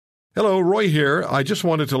Hello, Roy here. I just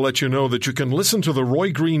wanted to let you know that you can listen to The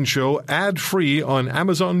Roy Green Show ad-free on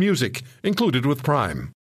Amazon Music, included with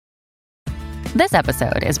Prime. This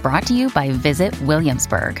episode is brought to you by Visit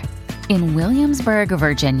Williamsburg. In Williamsburg,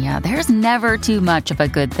 Virginia, there's never too much of a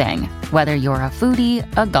good thing. Whether you're a foodie,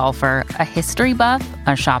 a golfer, a history buff,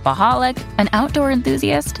 a shopaholic, an outdoor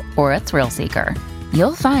enthusiast, or a thrill seeker,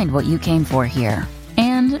 you'll find what you came for here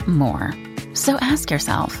and more. So ask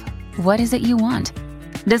yourself, what is it you want?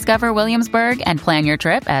 Discover Williamsburg and plan your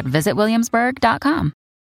trip at visitwilliamsburg.com.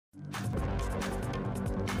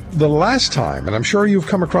 The last time, and I'm sure you've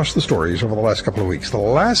come across the stories over the last couple of weeks, the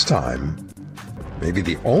last time, maybe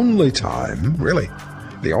the only time, really,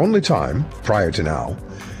 the only time prior to now,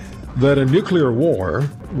 that a nuclear war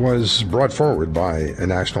was brought forward by a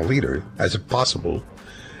national leader as if possible.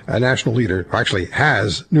 A national leader who actually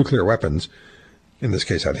has nuclear weapons, in this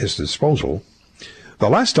case at his disposal. The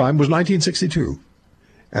last time was 1962.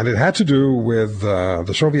 And it had to do with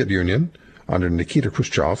the Soviet Union under Nikita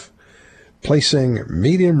Khrushchev placing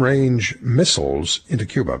medium-range missiles into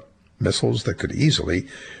Cuba, missiles that could easily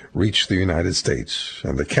reach the United States.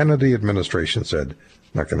 And the Kennedy administration said,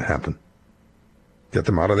 not going to happen. Get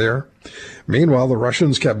them out of there. Meanwhile, the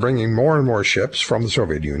Russians kept bringing more and more ships from the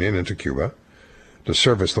Soviet Union into Cuba to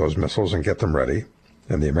service those missiles and get them ready.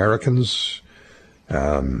 And the Americans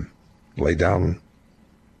literally laid down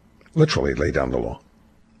the law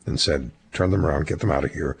and said, turn them around, get them out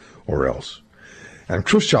of here, or else. And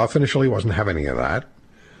Khrushchev initially wasn't having any of that.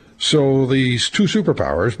 So these two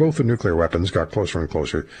superpowers, both the nuclear weapons, got closer and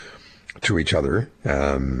closer to each other,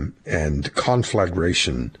 and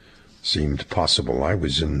conflagration seemed possible. I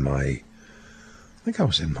think I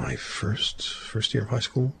was in my first year of high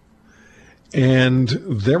school, and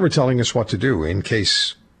they were telling us what to do in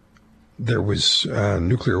case there was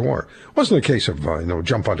nuclear war. It wasn't a case of,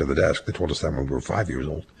 jump onto the desk. They told us that when we were 5 years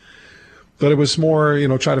old. But it was more,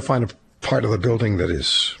 try to find a part of the building that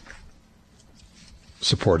is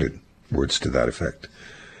supported, words to that effect.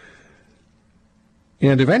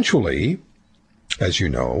 And eventually, as you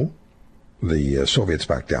know, the Soviets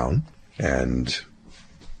backed down and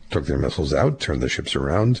took their missiles out, turned the ships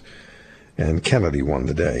around, and Kennedy won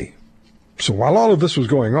the day. So while all of this was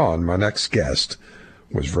going on, my next guest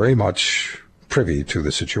was very much privy to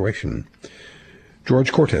the situation.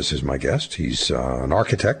 George Cortez is my guest. He's an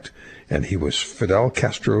architect, and he was Fidel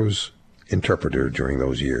Castro's interpreter during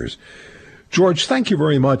those years. George, thank you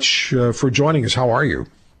very much for joining us. How are you?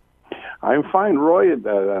 I'm fine, Roy,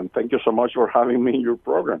 and thank you so much for having me in your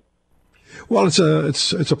program. Well, it's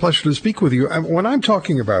a pleasure to speak with you. When I'm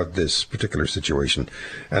talking about this particular situation,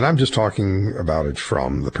 and I'm just talking about it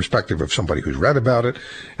from the perspective of somebody who's read about it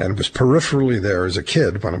and was peripherally there as a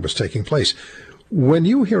kid when it was taking place, when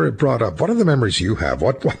you hear it brought up, what are the memories you have?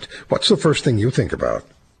 What's the first thing you think about?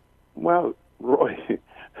 Well, Roy,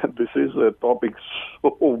 this is a topic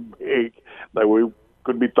so big that we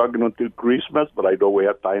could be talking until Christmas, but I know we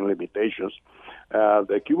have time limitations.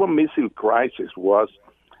 The Cuban Missile Crisis was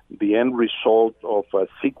the end result of a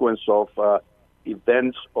sequence of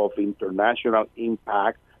events of international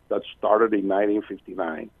impact that started in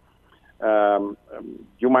 1959.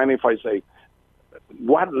 You mind if I say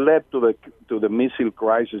what led to the missile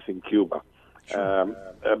crisis in Cuba? Sure.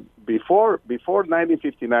 Before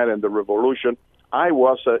 1959 and the revolution, I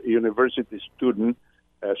was a university student,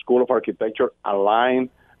 School of Architecture, aligned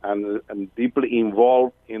and deeply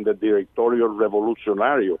involved in the Directorio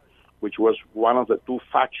Revolucionario, which was one of the two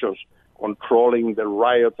factions controlling the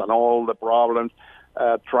riots and all the problems,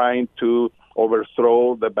 trying to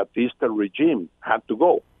overthrow the Batista regime, had to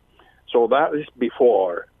go. So that is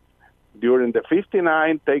before. During the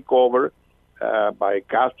 59 takeover by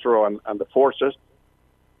Castro and the forces,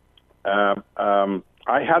 I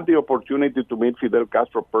had the opportunity to meet Fidel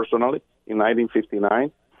Castro personally in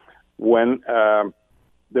 1959 when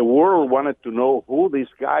the world wanted to know who these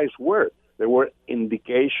guys were. There were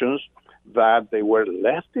indications that they were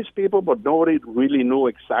leftist people, but nobody really knew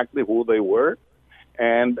exactly who they were.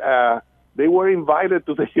 And they were invited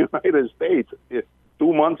to the United States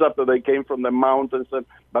 2 months after they came from the mountains, and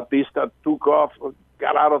Batista took off,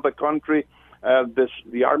 got out of the country.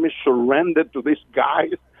 The army surrendered to these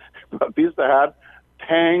guys. Batista had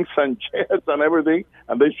tanks and jets and everything,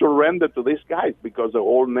 and they surrendered to these guys because the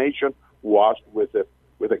whole nation was with the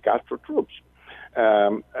Castro troops.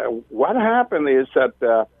 What happened is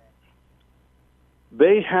that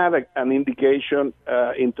they had an indication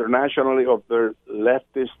internationally of their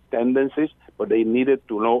leftist tendencies, but they needed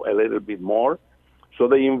to know a little bit more. So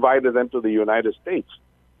they invited them to the United States.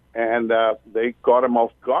 And they caught them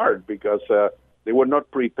off guard because They were not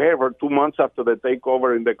prepared for 2 months after the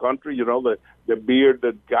takeover in the country. You know, the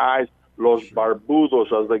bearded guys, los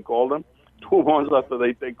barbudos, as they call them. 2 months after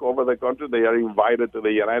they take over the country, they are invited to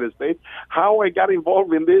the United States. How I got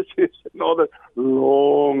involved in this is another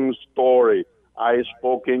long story. I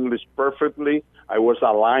spoke English perfectly. I was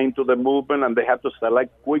aligned to the movement, and they had to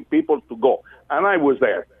select quick people to go. And I was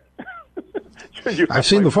there. I've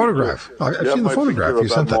seen the photograph. I've seen the photograph. You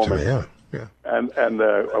sent that to me, yeah. And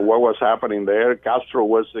what was happening there, Castro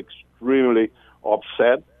was extremely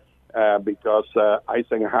upset because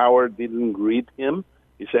Eisenhower didn't greet him.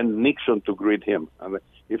 He sent Nixon to greet him. And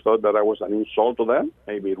he thought that was an insult to them.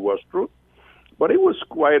 Maybe it was true. But it was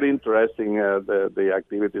quite interesting, the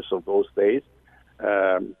activities of those days.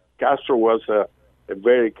 Castro was a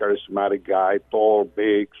very charismatic guy, tall,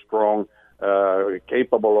 big, strong,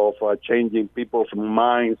 capable of changing people's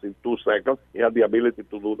minds in 2 seconds. He had the ability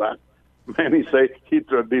to do that. Many say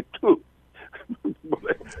Hitler did too.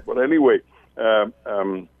 but anyway,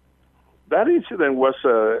 that incident was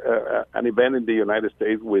an event in the United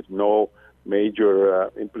States with no major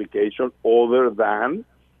implication other than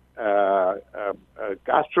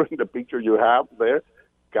Castro in the picture you have there.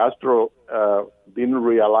 Castro didn't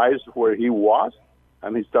realize where he was,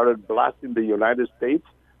 and he started blasting the United States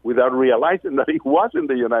without realizing that he was in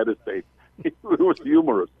the United States. It was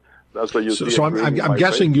humorous. That's what you see. So I'm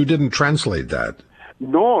guessing you didn't translate that.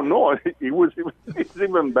 No, it's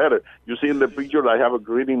even better. You see in the picture, I have a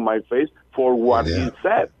grin in my face for what he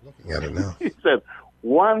said. I don't know. He said,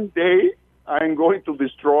 "One day I'm going to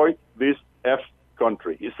destroy this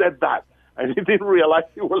country." He said that, and he didn't realize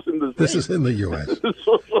he was in the States. This is in the U.S.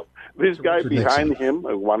 so this guy behind him,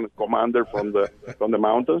 one commander from the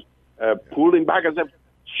mountains, pulled him back and said,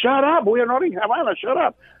 "Shut up! We are not in Havana. Shut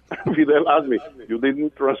up!" Fidel asked me, "You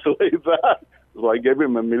didn't translate that?" So I gave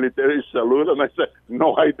him a military salute, and I said,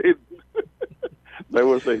 "No, I didn't." That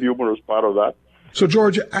was the humorous part of that. So,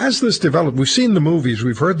 George, as this developed, we've seen the movies,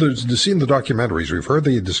 we've seen the documentaries, we've heard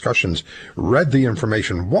the discussions, read the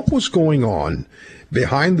information. What was going on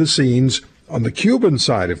behind the scenes on the Cuban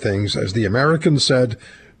side of things as the Americans said,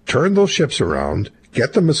 turn those ships around,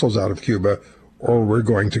 get the missiles out of Cuba, or we're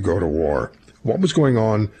going to go to war? What was going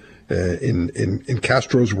on in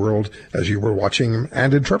Castro's world as you were watching him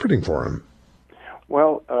and interpreting for him?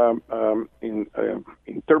 Well,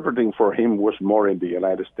 interpreting for him was more in the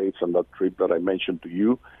United States on that trip that I mentioned to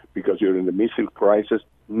you, because during the missile crisis,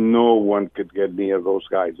 no one could get near those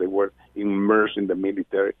guys. They were immersed in the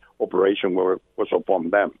military operation was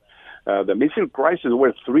upon them. The missile crisis, there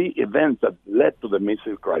were 3 events that led to the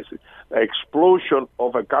missile crisis. The explosion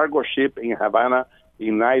of a cargo ship in Havana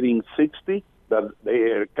in 1960,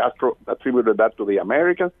 that Castro attributed that to the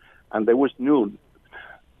Americans, and there was new.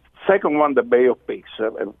 Second one, the Bay of Pigs,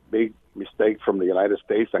 a big mistake from the United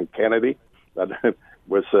States and Kennedy that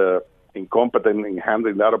was incompetent in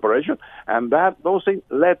handling that operation. And those things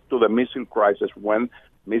led to the missile crisis when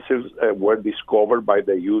missiles were discovered by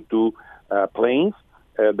the U-2 planes.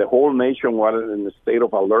 The whole nation was in a state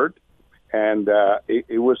of alert, and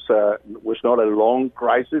it was not a long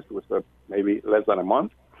crisis. It was maybe less than a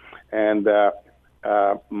month. And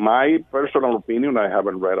my personal opinion, I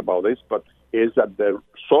haven't read about this, but is that the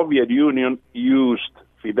Soviet Union used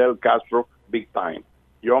Fidel Castro big time.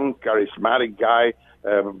 Young, charismatic guy,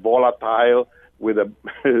 volatile, with a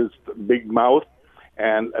big mouth,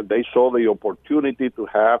 and they saw the opportunity to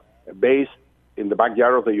have a base in the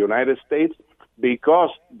backyard of the United States because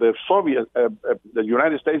the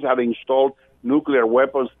United States had installed nuclear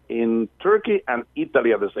weapons in Turkey and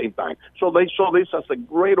Italy at the same time. So they saw this as a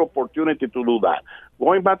great opportunity to do that.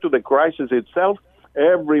 Going back to the crisis itself,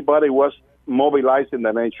 everybody was mobilized in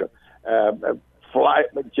the nation.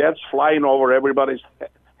 Jets flying over everybody's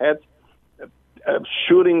heads,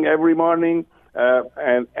 shooting every morning,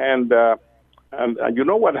 and you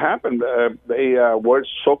know what happened? They were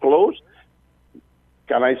so close.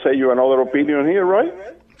 Can I say you another opinion here, Roy?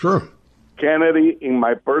 Sure. Kennedy, in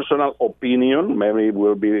my personal opinion, maybe he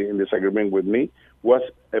will be in disagreement with me, was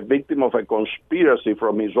a victim of a conspiracy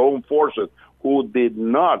from his own forces who did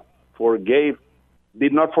not forgive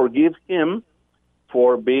him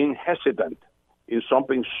for being hesitant in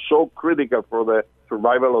something so critical for the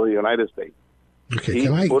survival of the United States. Okay,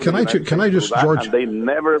 can I just, George? And they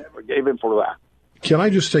never forgave him for that. Can I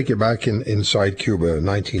just take you back inside Cuba,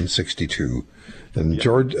 1962, and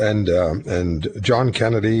George and John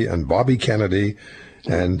Kennedy and Bobby Kennedy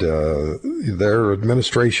and their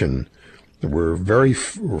administration were very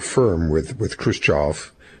firm with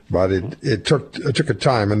Khrushchev, but it took a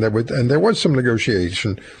time, and there was some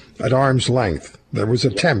negotiation at arm's length. There was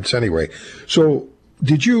attempts anyway. So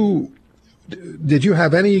did you Did you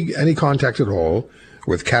have any contact at all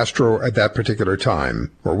with Castro at that particular time,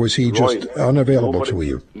 or was he just unavailable to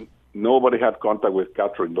you? Nobody had contact with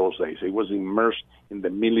Castro in those days. He was immersed in the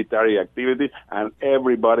military activity, and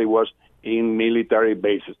everybody was in military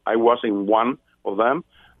bases. I was in one of them,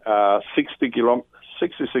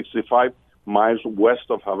 65 miles west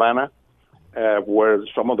of Havana, where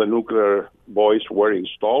some of the nuclear boys were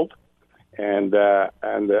installed, and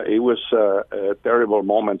it was terrible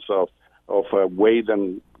moments of wait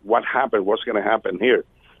and what happened, what's going to happen here.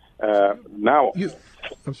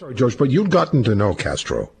 I'm sorry, George, but you'd gotten to know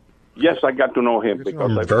Castro. Yes, I got to know him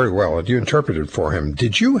very well, and you interpreted for him.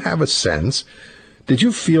 Did you have a sense? Did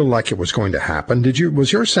you feel like it was going to happen?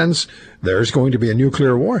 Was your sense there's going to be a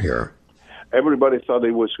nuclear war here? Everybody thought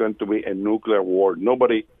it was going to be a nuclear war.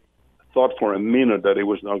 Nobody thought for a minute that it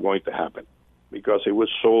was not going to happen, because it was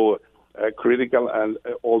so critical. And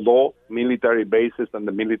although military bases and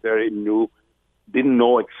the military didn't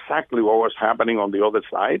know exactly what was happening on the other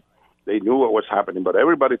side, they knew what was happening, but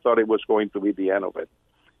everybody thought it was going to be the end of it.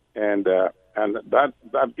 And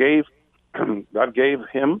that gave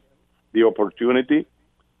him the opportunity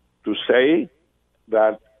to say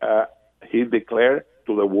that he declared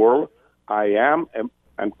to the world, I am,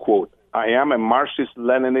 and quote, I am a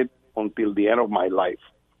Marxist-Leninist until the end of my life.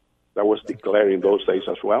 That was declared in those days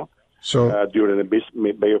as well, during the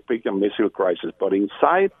Bay of Pigs and missile crisis. But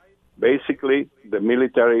inside, basically, the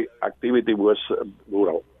military activity was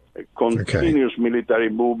brutal. A continuous military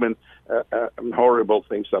movement, and horrible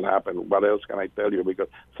things that happened. What else can I tell you? Because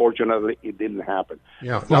fortunately, it didn't happen.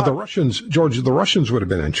 Yeah. Now, the Russians, George, the Russians would have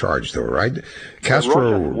been in charge, though, right? Castro.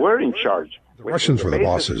 The Russians were in charge. The Russians were the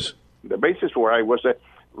bosses. The bases where I was,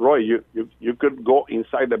 Roy, you could go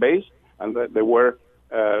inside the base, and there were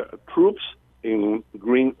troops in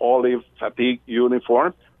green olive fatigue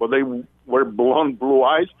uniform, but they were blonde, blue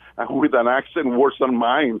eyes, and with an accent worse than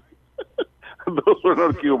mine. Those were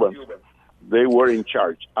not Cubans. They were in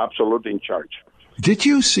charge, absolutely in charge. Did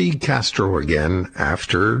you see Castro again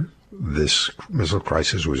after this missile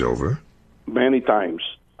crisis was over? Many times.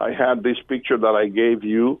 I had this picture that I gave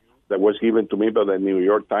you that was given to me by the New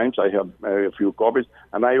York Times. I have a few copies,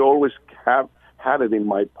 and I always have had it in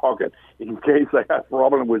my pocket in case I had a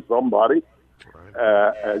problem with somebody.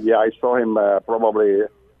 I saw him probably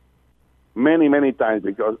many, many times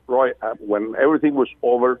because, Roy, when everything was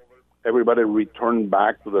over, everybody returned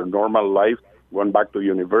back to their normal life, went back to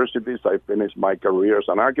universities. I finished my career as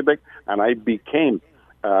an architect, and I became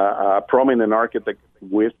a prominent architect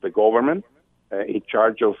with the government in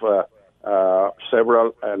charge of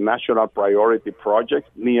several national priority projects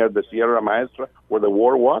near the Sierra Maestra, where the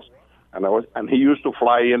war was. And he used to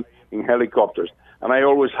fly in helicopters. And I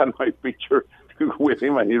always had my picture with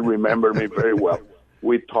him, and he remembered me very well.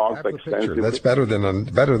 We talked extensively. That's better than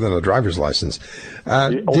a driver's license.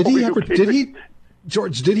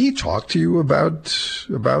 George, did he talk to you about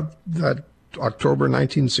that October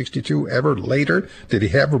 1962 ever later? Did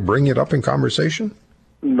he ever bring it up in conversation?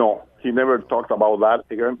 No, he never talked about that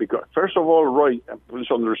again. Because first of all, Roy, please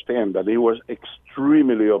understand that he was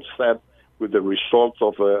extremely upset with the results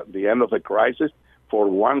of the end of the crisis for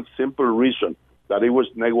one simple reason: that it was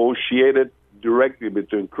negotiated directly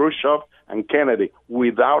between Khrushchev and Kennedy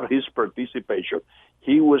without his participation.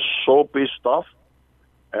 He was so pissed off,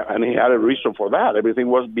 and he had a reason for that. Everything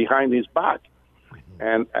was behind his back.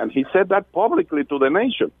 And he said that publicly to the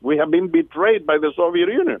nation. We have been betrayed by the Soviet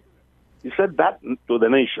Union. He said that to the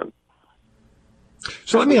nation.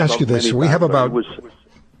 So let me ask you this. We have about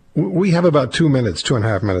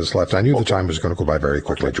 2.5 minutes left. I knew the time was going to go by very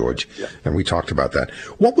quickly, George, and we talked about that.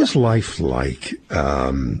 What was life like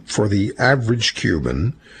for the average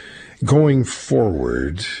Cuban going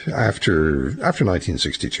forward after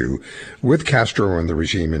 1962, with Castro and the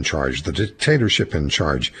regime in charge, the dictatorship in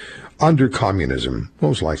charge, under communism? What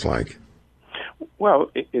was life like? Well,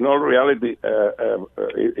 in all reality,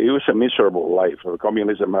 it was a miserable life.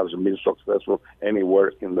 Communism hasn't been successful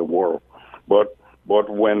anywhere in the world. But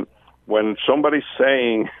when somebody's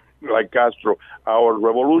saying, like Castro, our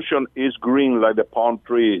revolution is green like the palm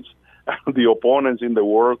trees, and the opponents in the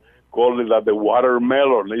world call it like the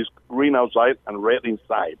watermelon, is green outside and red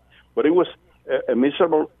inside. But it was a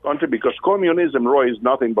miserable country because communism, Roy, is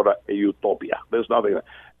nothing but a utopia. There's nothing.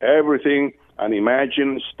 Everything, an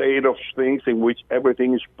imagined state of things in which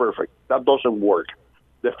everything is perfect. That doesn't work.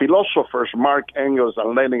 The philosophers, Marx, Engels,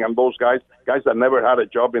 and Lenin, and those guys that never had a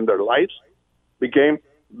job in their lives, became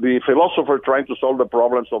the philosopher trying to solve the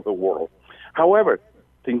problems of the world. However, I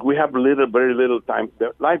think we have very little time.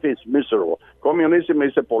 Life is miserable. Communism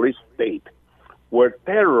is a police state where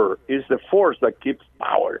terror is the force that keeps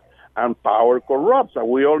power, and power corrupts, and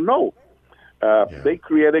we all know. They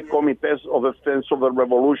created committees of defense of the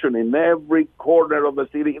revolution in every corner of the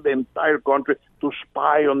city, the entire country, to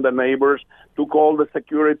spy on the neighbors, to call the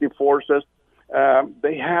security forces.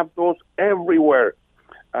 They have those everywhere.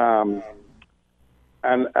 And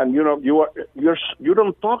you know, you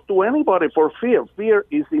don't talk to anybody for fear. Fear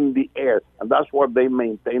is in the air, and that's why they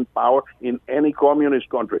maintain power in any communist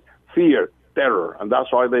country. Fear, terror, and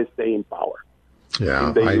that's why they stay in power. Yeah,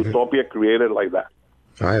 in the utopia created like that.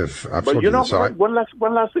 I have absolutely. But you know, one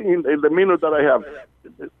last thing in the minute that I have.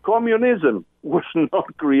 Communism was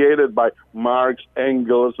not created by Marx,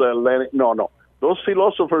 Engels, Lenin. No. Those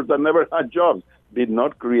philosophers that never had jobs did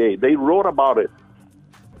not create. They wrote about it.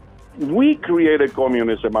 We created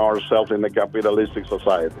communism ourselves in the capitalistic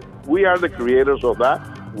society. We are the creators of that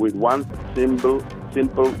with one simple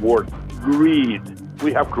word: greed.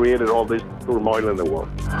 We have created all this turmoil in the world.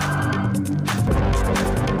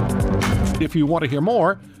 If you want to hear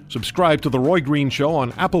more, subscribe to The Roy Green Show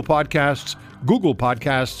on Apple Podcasts, Google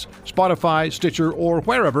Podcasts, Spotify, Stitcher, or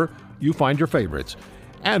wherever you find your favorites.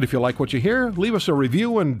 And if you like what you hear, leave us a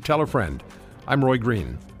review and tell a friend. I'm Roy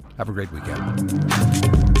Green. Have a great weekend.